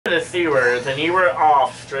the sewers, and you were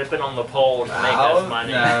off stripping on the pole to make us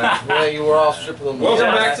money. No, well, you were all stripping on the pole.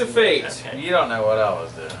 Welcome back to Fate. Okay. You don't know what I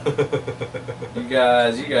was doing. You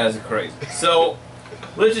guys are crazy. So,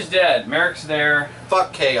 Lich is dead. Merrick's there.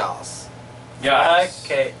 Fuck chaos. Guys,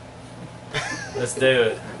 Okay. Let's do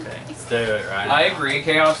it. Okay. Let's do it right now. I agree.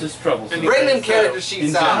 Chaos is troublesome. Bring them character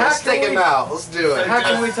sheets out. How Let's take them out. Let's do it. How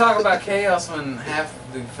can we talk about chaos when half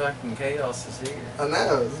the fucking chaos is here? I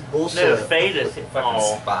know. This is bullshit. No, Fate is Fucking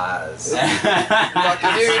spies.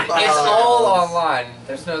 Fucking Dude, spies. it's all online.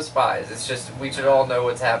 There's no spies. It's just we should all know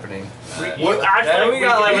what's happening. You actually, we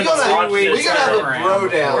got like We can gotta, watch we this. gotta have a bro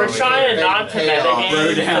down. We're trying not to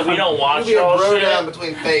metagame, so we don't watch It'll be a all bro shit. down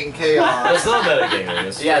between Fate and chaos. It's not metagaming.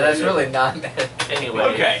 It's Yeah, that's really not bad. Anyway,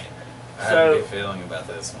 Okay. I have a good feeling about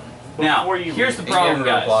this one. Now, before you here's the He problem, never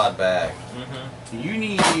guys. replied back. You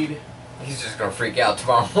need, He's just gonna freak out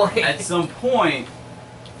tomorrow morning. at some point,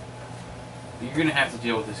 you're gonna have to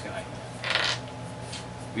deal with this guy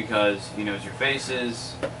because he knows your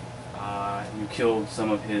faces. You killed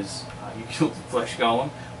some of his. You killed the flesh golem,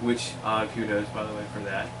 which kudos by the way for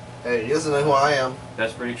that. Hey, he doesn't know who I am.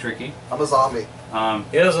 That's pretty tricky. I'm a zombie.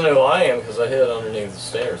 He doesn't know who I am because I hid underneath the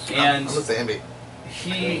stairs. And I'm a zombie. He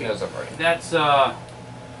he. knows I'm right. That's okay,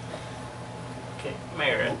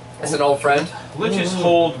 Merritt. It's an old friend. Liches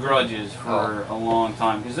hold grudges for a long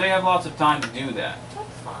time because they have lots of time to do that. That's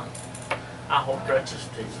fine. I hold grudges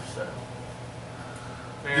too, so.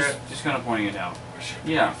 Merritt, Just kind of pointing it out.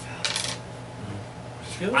 Yeah.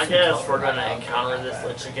 I guess we're gonna encounter this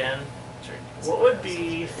Lich again. What would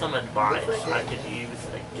be some advice I could use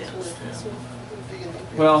against him?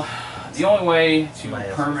 Well, the only way to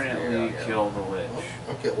permanently kill the Lich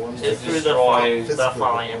Okay, one. Is through the destroy-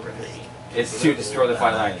 fly empathy. is to destroy the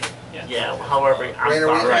fight action. Yeah. Yeah, however, I'm Rainer,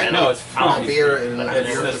 sorry. we- I No, don't- it's I don't fine. Beer and but I beer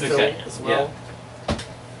know to that's fill okay. as well.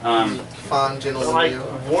 Fine, But gentlemen. like you.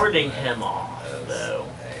 warding him off, though.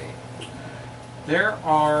 There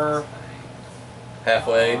are.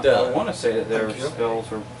 Halfway I done. want to say that there are Thank you. spells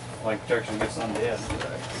for like protection against undead.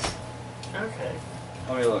 Okay.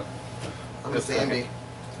 Let me look. I'm a zombie.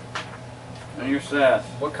 And your stats.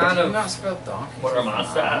 What kind Did you of not spell donkey? What are my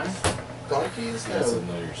stats? Donkeys? That's No.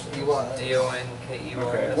 another stuff. DY. DONKEY?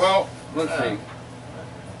 Okay. Well, let's see.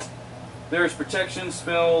 There's protection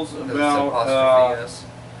spells about Apostrophe S.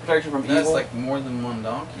 protection from That's evil. like more than one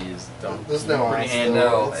donkey is donkey. There's no Pretty eyes. handy.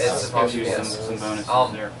 No, It's- it's gives you Yes. some bonuses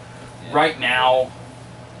Um, there. Right now,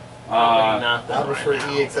 Probably nothing I prefer right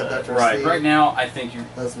E now, except but- after right. C. Right now, I think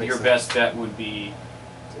Does make your sense. best bet would be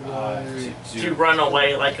To run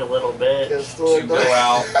away like a little bit. to go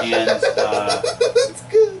out and It's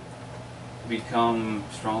good. become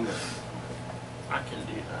stronger. I can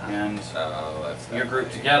do that. And Oh, that's your not group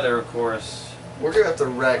right. together, of course. We're gonna have to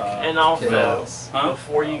wreck. And also, chaos. Huh?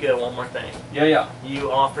 before you go, one more thing. Yeah.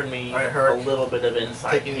 You offered me I a heard. little bit of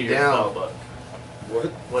insight Taking to you your down. spellbook. What?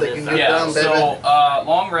 What is Taking that? you Yeah. down, baby. So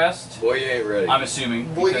long rest. Boy, you ain't ready. I'm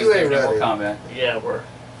assuming Boy, because you ain't there's no more ready. combat. Yeah, we're.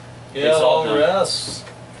 Yeah, It's all long done. rest.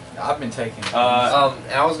 I've been taking. Uh,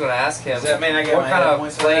 And I was gonna ask him, Does that mean I get what my kind hit of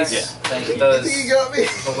points place back? Thank you. does You got me.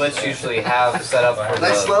 the Lich usually have set up for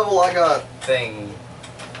Next the level, I got. thing?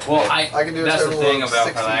 well, I can do a that's the total thing of about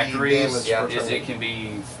 60 phylacteries damage yeah, per is turn. it can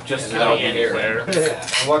be just Yeah, about be anywhere. anywhere.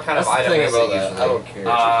 And what kind That's of the item thing is about it that. usually? I don't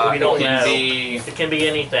care. We don't it can know. be It can be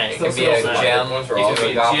anything. It can be a Still not. gem. Ones It are all can be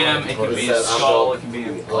a a goblin. gem, it can be a I'm skull, done. it can be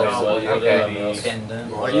a Like, goblet, okay. it can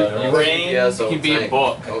Pendant. Are you- be a ring, Yeah, it so can be a tank.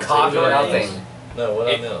 book. Oh, Cock or tank. nothing. No, what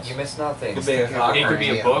I It- missed. You missed nothing. Could be a cock It could be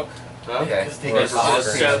a Yeah. book. Huh? Okay. It's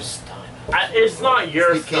just So, it's not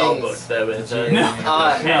your The spellbook, kings. though, is it? No.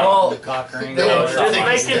 Well, cock ring.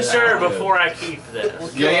 Just making sure before I keep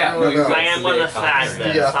this. Yeah. No, you're I good. am gonna snag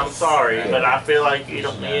this. Yeah. I'm sorry, but I feel like you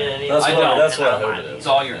don't need any. That's I what don't. that's what I and hope might it is. It's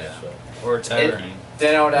all yours. Or a tavern.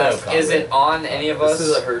 then I would ask, No is comment. it on any of us? This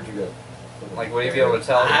is I heard you go. Like, would you be able to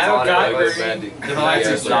tell if I it's have on got any of us? The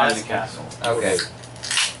phylactery's not in the castle. Okay.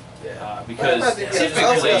 Because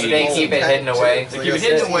Typically, they keep it hidden away. they keep it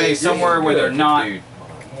hidden away somewhere where they're not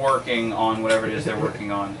working on whatever it is they're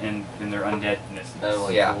working on in their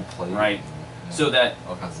undeadness. Yeah. Right. So that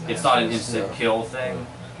it's not an instant kill thing.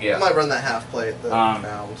 I Yeah. might run that half plate that I Um,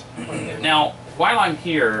 found. Now, while I'm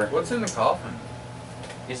here, What's in the coffin?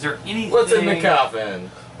 is there anything What's in the coffin?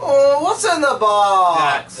 Oh, what's in the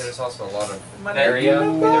box? There's also a lot of that area.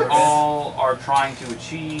 you all are trying to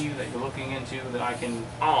achieve, that you're looking into, that I can...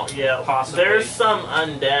 Oh yeah, Possibly. there's some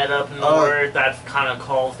undead up north that's kind of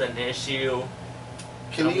caused an issue.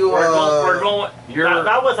 Can you, We're going. You're...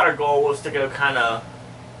 That was our goal, was to go kind of.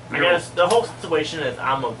 I guess the whole situation is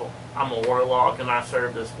I'm a warlock and I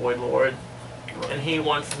serve this void lord, and he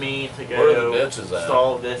wants me to Where are the go bitches at?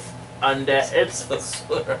 solve this undead. It's the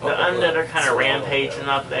undead are kind of rampaging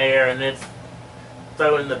up there, and it's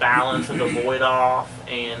throwing the balance of the void off.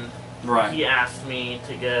 And he asked me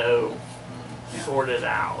to go sort it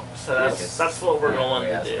out. So that's what we're going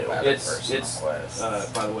to do. It's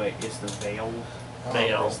by the way, it's the veil.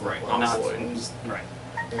 Veil, right? not void. void. Right.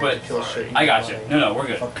 But I got you. No, we're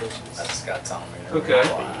good. That's got Tommy. Okay.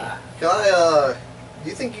 Can I, do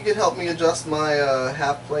you think you could help me adjust my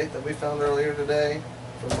half plate that we found earlier today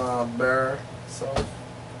from Bear? So.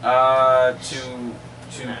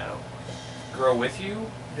 To No. grow with you?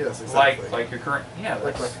 Yes, exactly. Like your current. Yeah,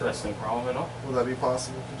 Like that's, my that's no problem at all. Would that be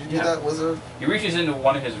possible? Could you do Yeah. that, Wizard? He reaches into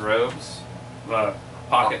one of his robes,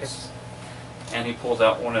 pockets, and he pulls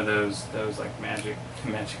out one of those like magic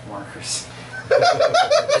markers.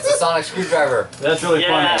 It's a sonic screwdriver. That's really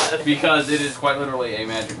Yeah. funny because it is quite literally a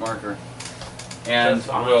magic marker, and That's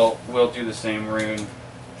fine. we'll do the same rune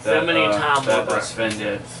So many times that over. Sven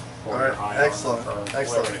did. For Alright, your high armor, excellent, or excellent.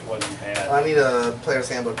 whatever it was you had. I need a player's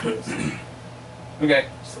handbook, please. Okay.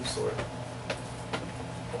 Some sort.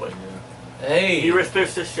 Hey, You were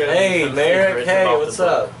supposed to show me hey, some Merrick. secrets Hey, about what's the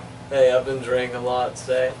book. up? Hey, I've been drinking a lot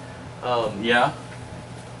today. Yeah.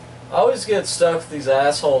 I always get stuck with these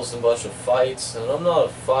assholes in a bunch of fights, and I'm not a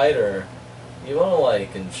fighter. You wanna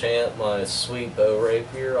like enchant my sweet bow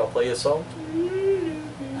rapier? I'll play a song.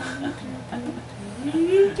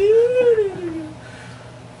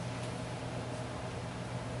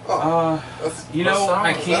 That's, You know, song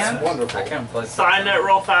I was can. that's wonderful. I can't play. Side note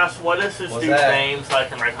real fast, what is his What's dude's that? name so I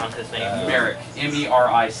can write on his name? Merrick.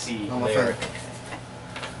 M-E-R-I-C. Oh, my Merrick. favorite.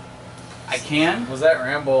 I can. Was that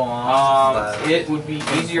Rambo on? It would be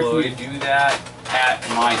easier for you to do that at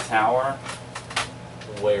my tower,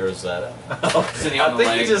 Where is that at? sitting I on the think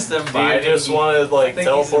leg. you just Do you invited. just want to like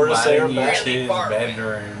teleport us there and you back? to his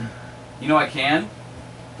bedroom. You know I can,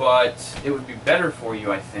 but it would be better for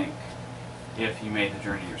you, I think, if you made the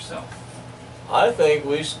journey yourself. I think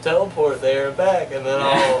we should teleport there and back, and then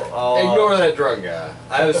I'll Ignore that drunk guy.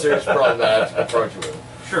 I have a serious problem that I have to confront you with.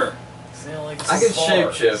 Sure. I can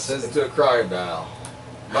shapeshift into a crocodile.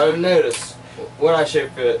 Might have noticed when I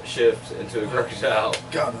shift into a crocodile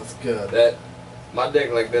God, that's good. that my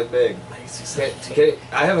dick like that big.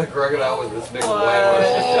 I have a crocodile with this big wang.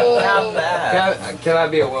 Not bad. Can I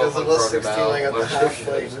be a Because welcome it was 16, crocodile? I got the half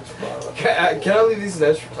plate. Can I leave these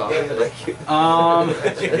notes for Tommy? Thank you.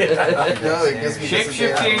 No, it gives me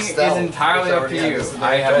Shape-shifting is stealth, entirely which up to already you. has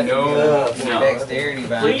I have no. Dexterity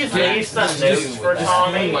back. Please leave some notes for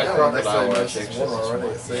Tommy. My Yeah, crocodile next when I time shake it's one already,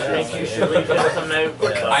 shift. so I yeah. think you should leave him some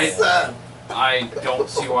notes. I don't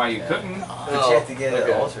see why you couldn't. But you have to get it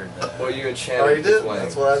okay. altered though. Well, you Oh, enchanted you this did? wang.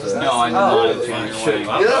 That's what I just No, I did asked. not Oh, change you your should. way.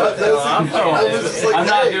 Yeah, I was just like, I'm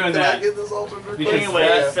not hey, doing can that. I get this altered request? Anyway,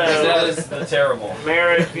 That so is the terrible.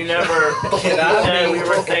 Merrick, you never said we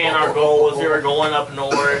were saying our goal was we were going up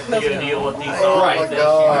north to go deal with these Oh zombies my that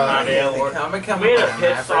you were not God. able to. We had a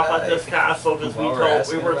pit stop at this castle because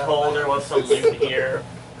we were told there was some loot here.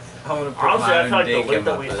 I'm gonna put Honestly, I my feel like the dick loot in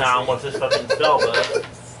that my we pussy. found was this fucking spell book,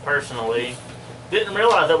 personally. Didn't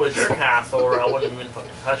realize that was your castle or I wouldn't even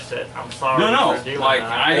fucking touched it. I'm sorry No, for doing like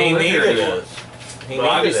that. I don't live here needed anymore. it. He But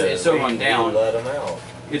obviously needed it's so it. run We down. let him out.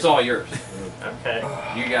 It's all yours. Okay.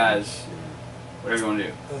 You guys, whatever you want to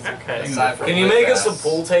do. Okay. Aside from Can you make us a fast.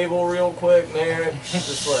 pool table real quick, Merrick?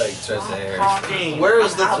 Just like Just there. Talking. Where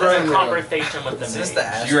is the I'm having throne a room? conversation with the Is this maid. the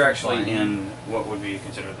Astral You're actually plane? in what would be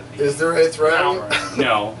considered the Is there a throne?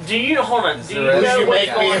 No. Do you hold on? Do you Would know you what's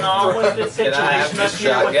make me going on with this Can I have situation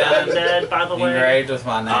the up here with the shotgun? undead? By the way, Engraved with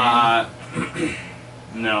my name.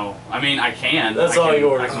 No. I mean, I can. that's I all can,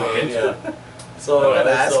 yours, I can look man. into Yeah. it. So I've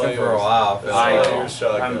been that's all asking for a yours. while. That's I all know. your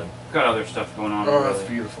shotgun. I've got other stuff going on. Oh, that's really.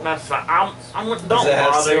 beautiful. that's fine. Don't Does it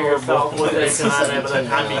have bother silver yourself with it bullets? tonight. By the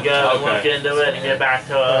time you go and look Okay. into it and get back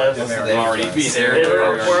to us, It'll already be there.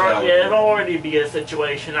 it'll already be a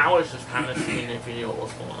situation. I was just kind of seeing if you knew what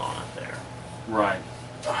was going on up there. Right.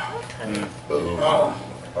 Okay.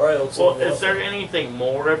 All right, let's Well, look it is up. there anything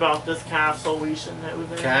more about this castle we should know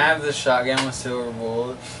there? Can I have the shotgun with silver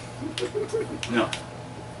bullets? No.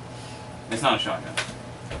 It's not a shotgun.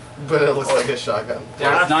 But it looks like a shotgun.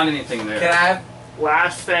 There's not anything there. Can I have?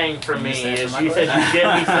 Last thing for me Can you answer is my you said question? you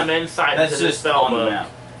give me some insight That's into the just spell on the book. map.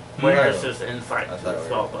 Where is this insight I to thought the we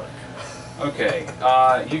spell book? Okay.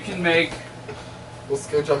 You can make Let's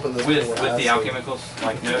go jump in this with pool. the alchemicals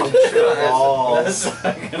like notes. Oh.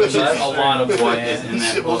 Which is a lot of what is in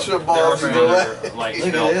that We'll book. shoot There balls are some into other it. like Look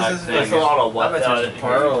at spell this, type this is That's things. a lot of I what. bet there's a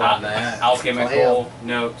pearl on that. Alchemical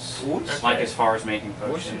notes, like Okay. as far as making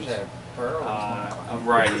What's potions. yours have pearls? A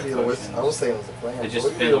variety of I was potions. saying it was a plan. It just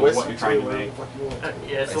We can depends do on a what you're trying to whistle, make. too, whatever the fuck you want.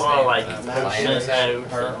 Yeah, it's a lot of like Plants potion have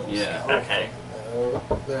notes. pearls. Yeah. Okay.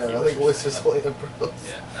 Yeah, I think Willis is only a bro.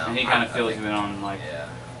 Yeah, and he kind of fills you in on like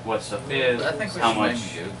what stuff is, I think we how should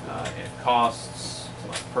much maybe go. it costs to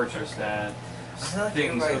like purchase that. I feel like Things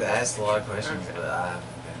everybody's like- asked a lot of questions, but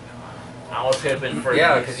I was hoping for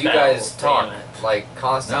Yeah, you because you spells, guys talk damn it. like no,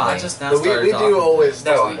 constantly. I just now But started we talking. do always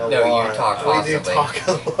No, talk a no, you lot. talk We do constantly. talk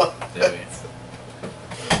a lot. Do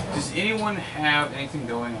we? Does anyone have anything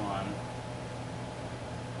going on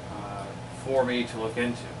for me to look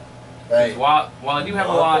into? Hey, While I do have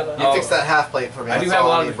a lot, you fix that half plate for me. I do that's have a all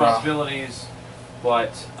lot of need, bro. responsibilities,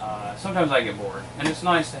 but sometimes I get bored, and it's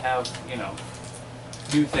nice to have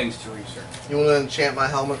new things to research. You want to enchant my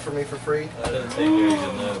helmet for me for free? I didn't take any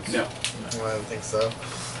good notes. No, Well, I don't think so.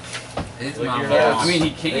 It's Look, my you're mom. not- I mean he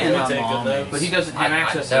Take can, good notes. but he doesn't have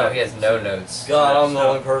access to No, that. he has no notes. God, I'm the So-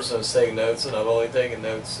 only person who's taking notes, and I've only taken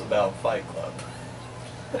notes about Fight Club.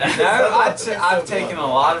 No, I've taken a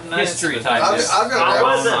lot of notes. History but type I've, notes. I've got I notes.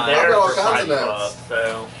 wasn't I've there got all for kinds Fight of notes. Club,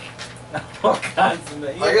 so all kinds of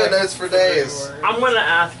notes. I got notes for days. I'm gonna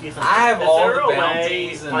ask you something. I have Is all there the a way,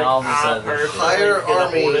 bounties and like, all this I other personally Hire get a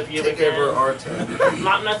army, hold of you take again? over our town.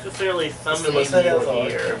 Not necessarily summoning most you helpful.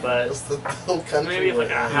 here, but That's the whole country. maybe if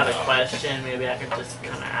like I we're had a in. question, maybe I could just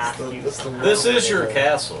kind of ask you. This is your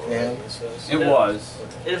castle, Yeah. right? It says. It was.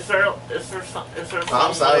 Is there I'm some way we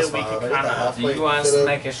satisfied. could I got kind the of? half Do you plate want us to fitted.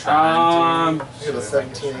 make a shrine to I got a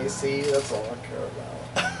 17 AC. That's all I care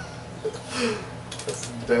about. That's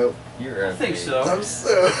dope. You're I think so. I'm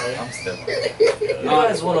so. I'm still. You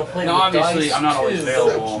guys want to play No, with obviously, dice I'm not always too.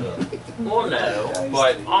 available. Well, no,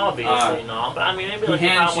 But obviously not. But I mean, maybe he like if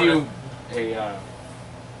I hands wanna. you a.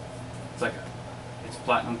 It's like it's a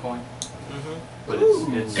platinum coin, Mhm. but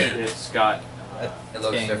it's got It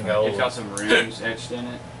looks King different. it's got some runes etched in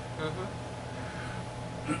it.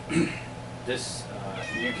 Mhm. This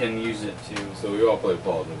you can use it to So we all play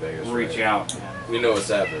Paul in Vegas. reach right? out and We know what's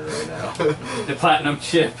happening right now. the platinum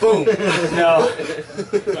chip. Boom. No,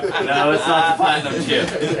 no, it's not the platinum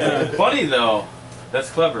chip. Funny though, that's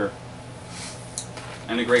clever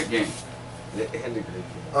and a great game.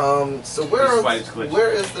 So where Despite its glitches. where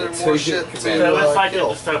is there It's more a shit good to So command. it's like kill?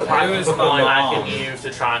 just a It platinum was coin my I mom. can use to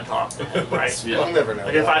try and talk to him, right? Yeah. I'll never know.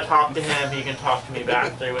 Like if I talk to him, he can talk to me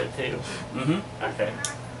back through it too. Mm-hmm. Okay.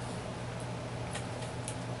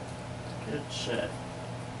 Good shit.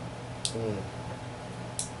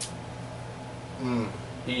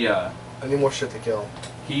 He I need more shit to kill.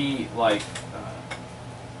 he like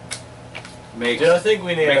makes Dude, I think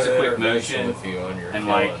we need Makes an a quick intervention motion with you on your and,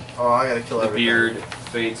 killing. like, Oh, I gotta kill the everything. beard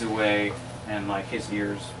fades away and like his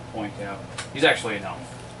ears point out. He's actually an elf,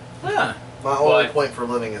 Yeah. My only But- point for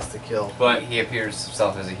living is to kill. but He appears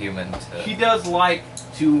himself as a human he to. does like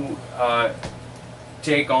to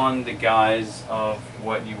take on the guise of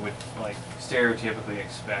what you would like stereotypically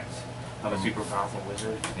expect of a super powerful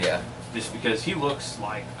wizard. Yeah. Just because he looks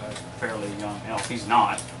like a fairly young elf, he's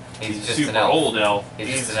not. He's a just super an elf. old elf. He's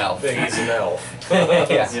just an elf. He's an elf.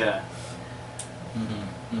 Yeah. Yeah.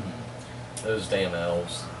 Mm-hmm. Mm-hmm. Those damn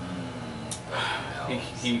elves.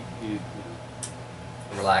 He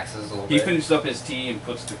Relaxes a little he bit. finishes up his tea and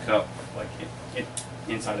puts the cup like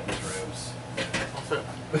inside of his robes. Also,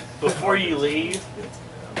 before you leave,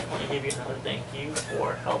 I want to give you another thank you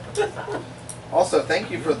for helping us out. Also, thank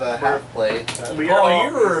you for the half plate. We are Oh, all-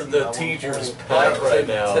 you're the teacher's pet right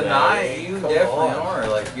now. Tonight, man. you Come definitely on. are.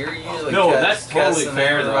 Like, you're usually No, that's totally cussing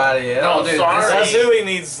fair, though. everybody No, else. I'm sorry. That's who he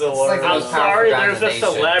needs to It's like learn. the I'm most sorry, powerful there's a guy in the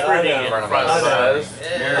nation. celebrity I know. in front I of know. us.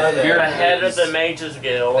 Yeah. You're the head of the Mages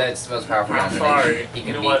Guild. That's the most powerful guy in the Sorry. nation. He You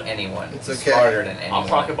can know beat what? anyone. It's He's okay. smarter than anyone. I'll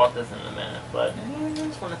talk about this in a minute, but I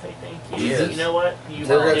just want to say thank you. Yes. You know what? You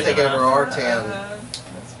We're gonna have take given over us- our town.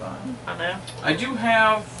 That's fine. I know. I do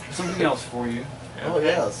have something else for you. Oh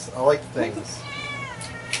yes, I like things.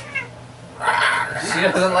 She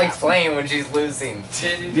doesn't like playing when she's losing.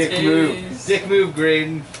 Dick move. Dick move,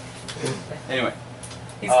 Graydon. Anyway,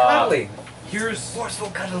 He's cuddly. here's Forceful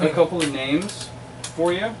a cuddly. couple of names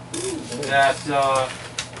for you. That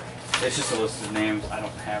it's just a list of names. I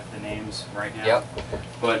don't have the names right now. Yep.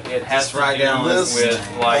 But it has Just to write do down list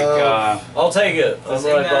with like I'll take it. I'm Does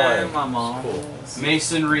he right know by my mom?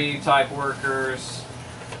 masonry type workers,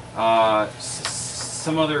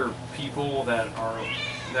 some other people that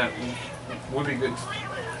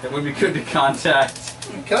would be good to contact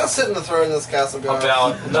Can I sit in the throne in this castle, guys?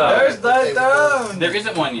 about. No. There's the throne! There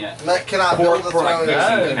isn't one yet. Can I For- build the for, like, throne? fixing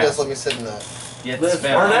And the you castle. just let me sit in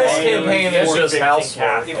that. Our next campaign is just Fixing housework,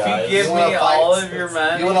 castles. If guys. you give You wanna me fight? all of your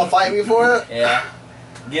money, You wanna fight me for it? yeah,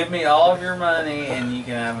 give me all of your money and you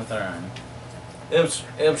can have a throne. Imps,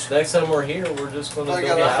 next time we're here, we're just going to I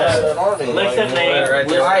build got a a house. an army. List of names. Right List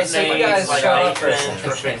there. of Alright, so you names guys like shut up for a nations for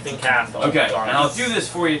second. fixing castles. Okay, and I'll do this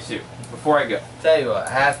for you too. before I go. Tell you what,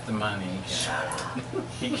 half the money you can have.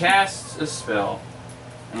 He casts a spell,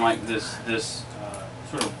 and like this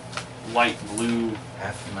sort of light blue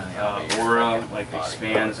Half the money. aura like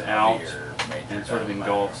expands out and sort of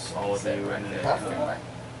engulfs all of you, and then it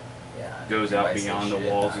goes out beyond the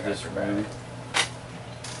walls of this room.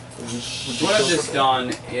 So what I've just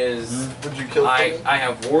done is I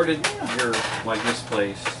have warded this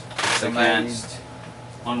place against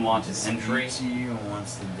unwanted entry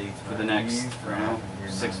for the next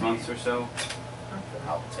 6 months or so.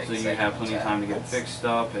 So you have plenty of time to get it fixed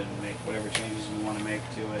up and make whatever changes you want to make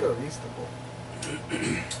to it.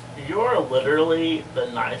 You're literally the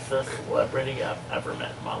nicest celebrity I've ever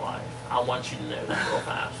met in my life. I want you to know that real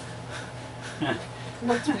fast.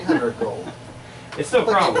 Like 300 gold. It's no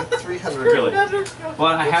problem. 300 Really. gold.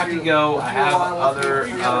 But I have to go. I have other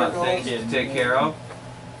things to take care of.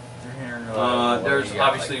 There's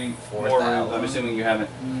obviously more room. I'm assuming you haven't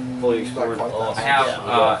fully explored. I have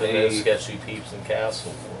a sketchy peeps and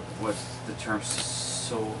castle. What's the term?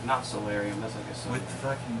 Not solarium. That's like a with the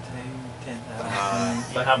fucking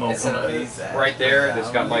 10,000. right there.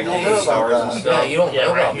 That's got like know stars about and that. stuff. Yeah, you don't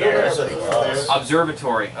know about here. that.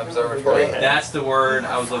 Observatory. Observatory. That's the word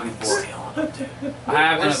I was looking for. I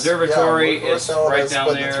have an observatory. It's right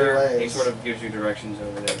down there. He sort of gives you directions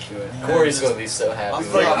over there to it. Corey's gonna be so happy.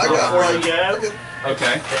 Before you go,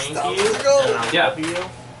 Okay. thank you. And Yeah. I love you.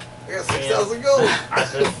 I got 6,000 gold. I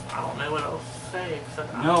don't know what else to say.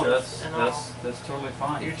 Except No, I'm that's totally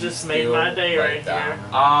fine. You just made my day right here.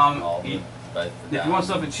 If you want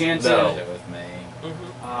stuff enchanted, with me.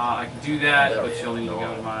 I can do that, but you'll need to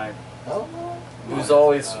go to my. Who's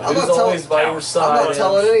always by your side? I'm not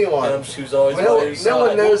telling anyone. Who's always by your side? No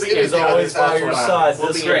one knows Who's anything always is by your astral side?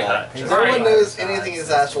 We'll This be in guy. touch. No one knows anything is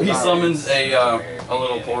astral He diamond. summons a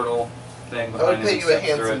little portal thing I would behind him pay and you a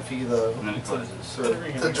steps through handsome it, fee though and then it closes.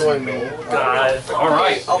 to join me. Guys, All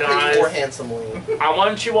right. I'll pay Guys. you more handsomely. I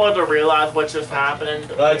want you all to realize what just happened.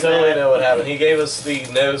 I totally know what happened. He gave us the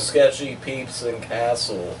no sketchy peeps and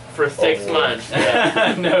castle For 6 award. months.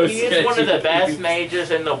 No He is one of the sketchy best peeps. mages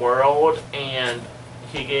in the world, and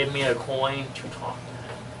he gave me a coin to talk to him.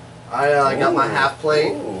 I got my half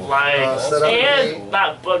plate. Ooh. Like, set up and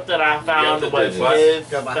that book that I found the was digits. his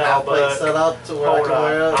Got my spell half plate book. set up to where I Hold can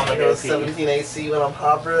wear on, it. I'm gonna I go go pee. 17 AC when I'm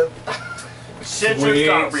hybrid. Shit just Sweet.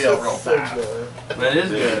 got real So fast. good. That is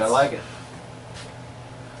good. I like it.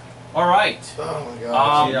 All right. Oh my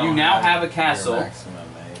god. You now have a castle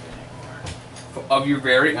of your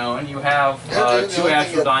very own. You have Yeah, dude, the 2 only thing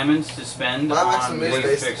astral that- diamonds to spend My on maximum getting move it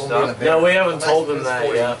base fixed will be in a up. bear. No, we haven't My told him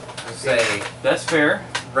maximum that is yet. Say, That's fair.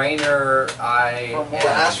 Rainer, The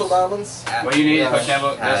astral diamonds? What you need Yeah. is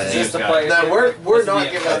that's Just the to play. No, we're This is not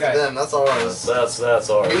the- giving that okay. to them. That's ours. That's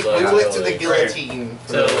ours. We went to the guillotine.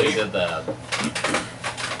 for Totally those. did that.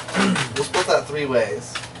 We'll split that 3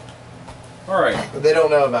 ways. All right. But they don't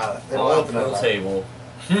know about it. They don't want to know Full about it. table.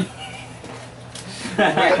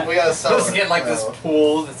 We gotta sell let's it. get like this so.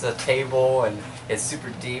 pool. It's a table and it's super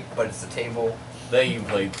deep, but it's a table. That you can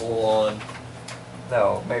play pool on.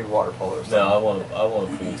 No, maybe water polo or something. No, I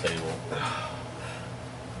want a pool table.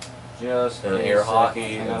 Just And a air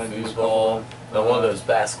hockey second. I and gotta do a foosball. couple And one of those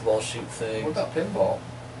basketball shoot What things. about pinball?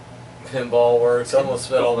 Pinball works. I'm gonna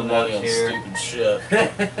spend all the Couple money on nuts here. stupid shit.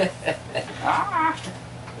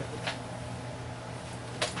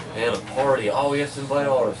 And a party. Oh, we have to invite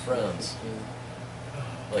all our friends.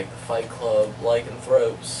 Like the Fight Club,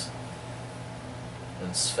 Lycanthropes.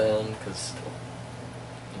 And Sven, because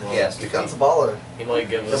Yes. Becomes a baller. he might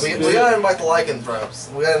give So us we gotta invite the lycanthropes.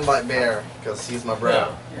 We gotta invite Bear, because he's my bro. Yeah,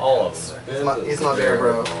 all of them. He's my bear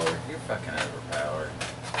bro. You're fucking overpowered.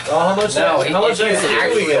 Oh, how much? No, how much he is extra do we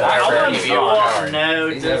actually get? I Alright, want give you you all power. to know,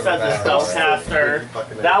 He's just as a overpowered.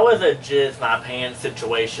 spellcaster, that was a jizz my pants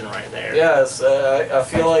situation right there. Yes, I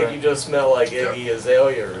feel like you just smell like Iggy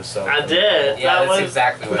Azalea or something. I did. Yeah, that that's was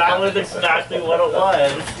exactly what that was happened. exactly what it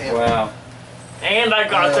was. Damn. Wow. And I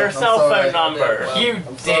got their I'm cell sorry. phone number. Well, You I'm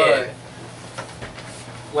did. sorry.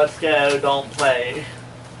 Let's go, don't play.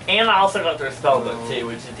 And I also got their spellbook too,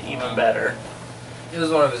 which is even better. It was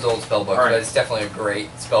one of his old spell books, Alright. but it's definitely a great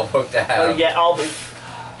spell book to have. Oh yeah, all the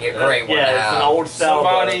Yeah, great one to yeah, it's have. an old spellbook.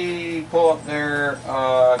 Somebody pull up their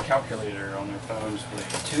calculator on their phones,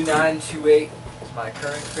 please. 2928 is my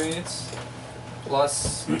current experience.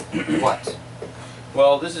 Plus what?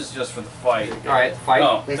 Well, this is just for the fight. Alright, fight.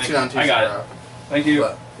 Oh, It's thank 2 you. I got it. Thank you.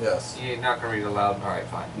 But, yes. You're not gonna read it aloud. Alright,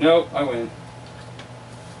 fine. Nope, I win.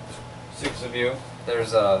 6 of you.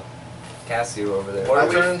 There's Cassio over there. What I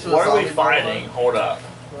are turn we, into a what are we zombie fighting? Hold up.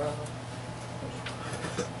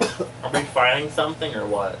 Are we fighting something or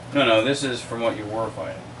what? No, this is from what you were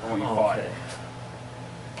fighting. From what you fought. Okay.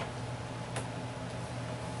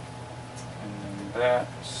 that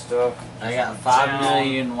stuff. I got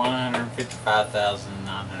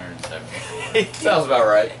 5,155,970. Sounds about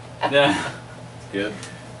right. Yeah. Good.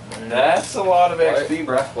 That's a lot of XP,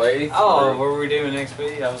 bro. Oh, what were we doing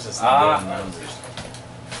XP? I was just doing numbers.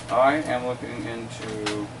 I am looking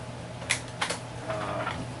into.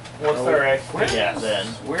 What's our XP at then?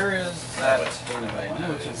 Where is that? Anyway, I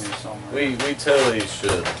know it's in here somewhere. We totally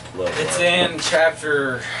should level It's up. in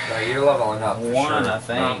chapter No, you're leveling up. For 1, sure. I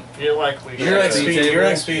think. Feel like we Your should.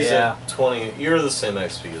 XP is Yeah. at 20. You're the same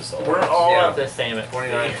XP as all. We're all Yeah. at the same at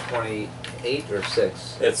 29, 28, or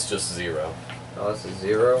 6. It's just 0. Oh, this is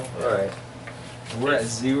 0? Alright. We're at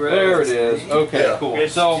 0. There it is. Okay, Yeah. cool.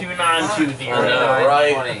 It's So 2920. I know,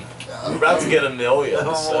 right? 20. We're about to get a million,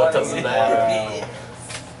 so it doesn't matter.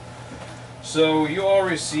 So you all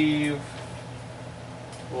receive,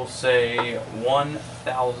 we'll say,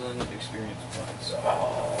 1,000 experience points.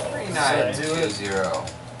 3920.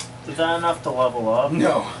 Is that enough to level up?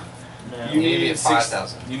 No. No. You Maybe need at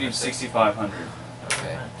 5,000. You need 6,500.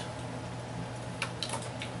 Okay.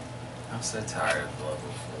 I'm so tired of level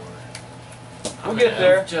 4. We'll get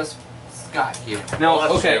there. Just got here. Now,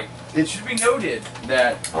 okay, it should be noted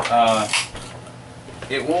that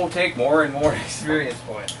it will take more and more experience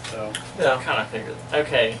points. So Yeah. Kind of figured.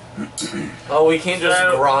 Okay. Oh, we can't just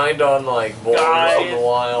So, grind on like boulders on the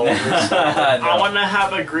wild. I want to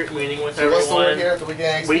have a group meeting with So what's the word everyone. here? Do we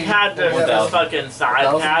get We XP? had this 1,000. fucking side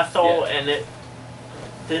 1,000? castle, and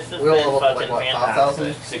this has We all been leveled up fucking like, what,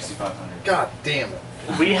 fantastic. 6,500. God damn it.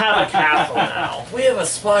 We have a castle now. We have a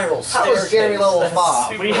spiral How was Jeremy level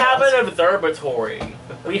 5? We have an observatory.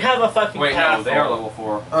 We have a fucking Wait, castle. no, they are level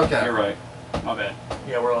 4. Okay. You're right. My bad.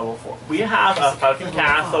 Yeah, we're level 4. We have a fucking This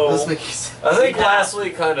castle. makes sense. I think Yeah. last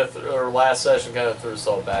week kind of, or last session kind of threw us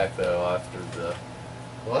all back though after the.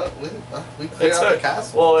 What? We cleared out the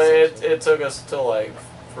castle. Well, it took us till like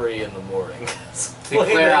 3 in the morning. To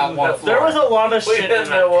clear out one floor. There was a lot of We shit didn't in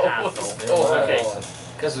know that what castle. was going Okay. on.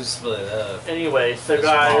 Because we split it up. Anyway, so It's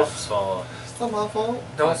guys, Mom's fault. It's not my fault.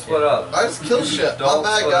 Don't split up. I just kill shit. My Don't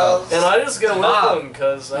bad, split up. guys. And I just go with Stop. them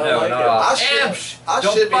because I No, like no. it. I should, Amps! I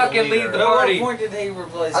Don't should be fucking leader. lead the At party. what point did he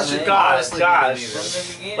replace I should me? God, honestly be guys. the leader. From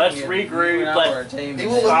the beginning, Let's you regroup, and I let- were a team. He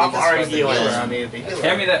won't let Stop me get started. arguing. I need to be.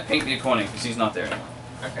 Hand me that pink D20 because he's not there anymore.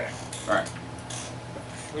 okay. Alright.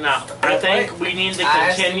 No, I think we need to I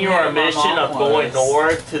asked continue him our where my mission mom of going was.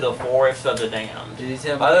 north to the Forest of the Damned. Did he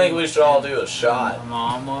tell me? I think we should all do a shot. My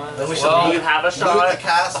mom was. Then we should Do loot, you have a loot the shot?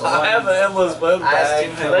 castle. I have an endless boat I asked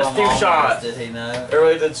him bag. who Let's my do mom shots. was. Did he know?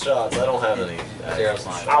 Everybody did shots. I don't have any. Daryl's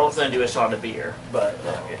not. I was gonna do a shot of beer, but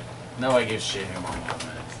Nobody gives a shit who my mom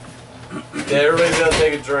is. Yeah, everybody's gonna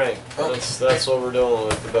take a drink. That's what we're doing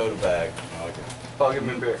with the boat bag. I'll give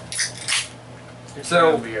him a beer.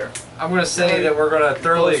 So- beer. I'm gonna say that we're gonna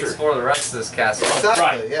thoroughly Closer. explore the rest of this castle. Exactly,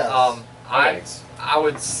 Right. yeah. I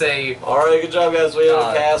would say Alright, good job, guys. We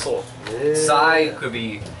have a castle. Sai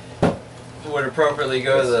would appropriately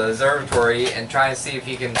go to the observatory and try and see if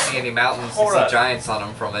he can see any mountains Hold and see up. giants on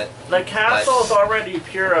them from it. The castle's already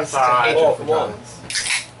purified. Oh, come on.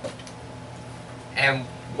 And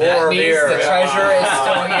More that means beer. the treasure is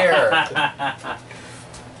still here.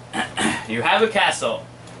 You have a castle.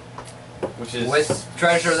 Which is With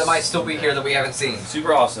treasure that might still be here that we haven't seen.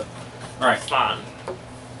 super awesome. Alright. It's fine.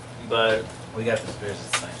 But We got the spears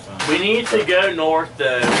at the same time. we need to go north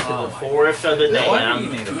though to Oh the my Forest of the Why do you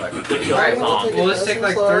Damned. need a fucking To kill Alright, the we'll zombie. We'll just take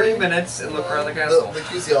like Sorry. 30 minutes and look around the castle. The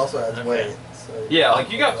QC also adds Okay. weight. So Yeah,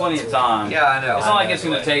 like you got plenty of time. Yeah, I know. It's not like it's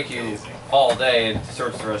going to take you all day to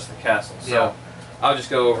search the rest of the castle. So Yeah. I'll just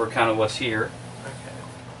go over kind of what's here.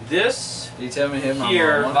 This, Did you tell me who my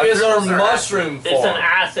Here. mom was? Here's our Mushrooms are mushroom It's an farm.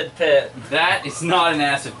 acid pit. that is not an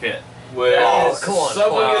acid pit. Oh, come on.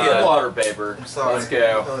 Someone Cloud. get the water paper. I'm sorry. Let's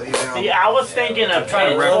go. I'll let you down. See, I was thinking of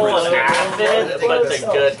trying to pencil reference and it. acid, but the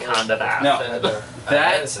good kind of acid. No. And,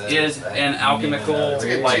 That is an alchemical it's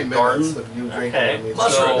getting 2 like minutes garden. of you drinking Okay. on me.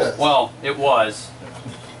 So, well, it was.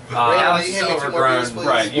 Randy, Now you it's hand me 2 more overgrown. beers, please?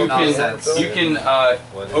 Right, you Nonsense. can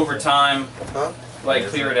over time Huh? like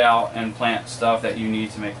clear it out and plant stuff that you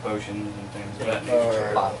need to make potions and things of that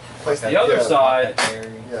nature. Or place The other yeah, side,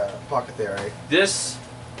 Yeah, pocket theory. this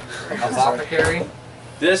Apothecary?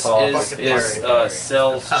 is Apothecary.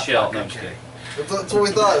 Cell's shell. No, I'm just kidding. That's what we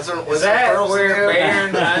thought. Is Is that pearls in where there?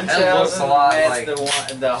 Baron That looks a Munchausen lot met like- the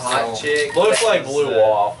one, the hot So- chick? Looks that like was, blue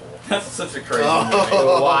waffle. That's such a crazy Oh, movie.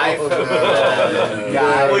 The wife of no. the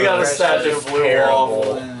guy. We got a who statue was of blue terrible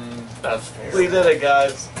waffle. and- That's We did it,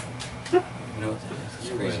 guys. You know what that is?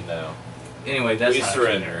 It's crazy. now. Anyway, that's We not-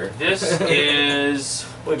 surrender. This is.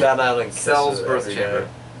 We got out and Cell's kisses birth every chamber.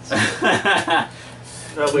 day.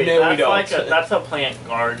 So wait, No, we that's don't. like that's a plant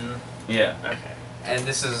garden. Yeah. Okay. And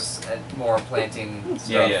this is more planting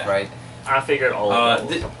stuff, right? I figured all of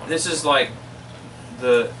that. This is like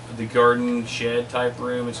the garden shed type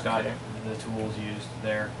room. It's got the tools used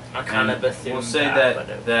there. I kind of assumed we'll say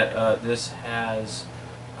that this has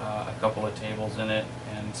a couple of tables in it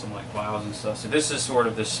and some like vials and stuff. So this is sort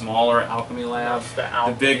of the smaller alchemy lab.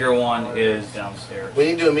 The bigger one is downstairs. We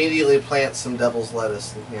need to immediately plant some devil's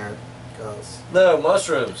lettuce in here, cause no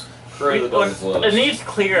mushrooms. It needs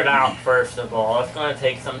cleared out first of all. It's going to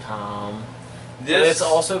take some time. It's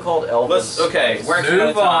also called Elvis. Okay, we're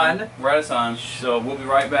move on. We're out of time, so we'll be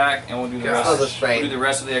right back, and we'll do the rest. We'll do the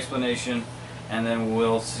rest of the explanation, and then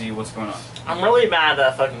we'll see what's going on. I'm really mad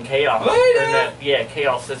at fucking Chaos.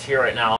 Chaos is here right now.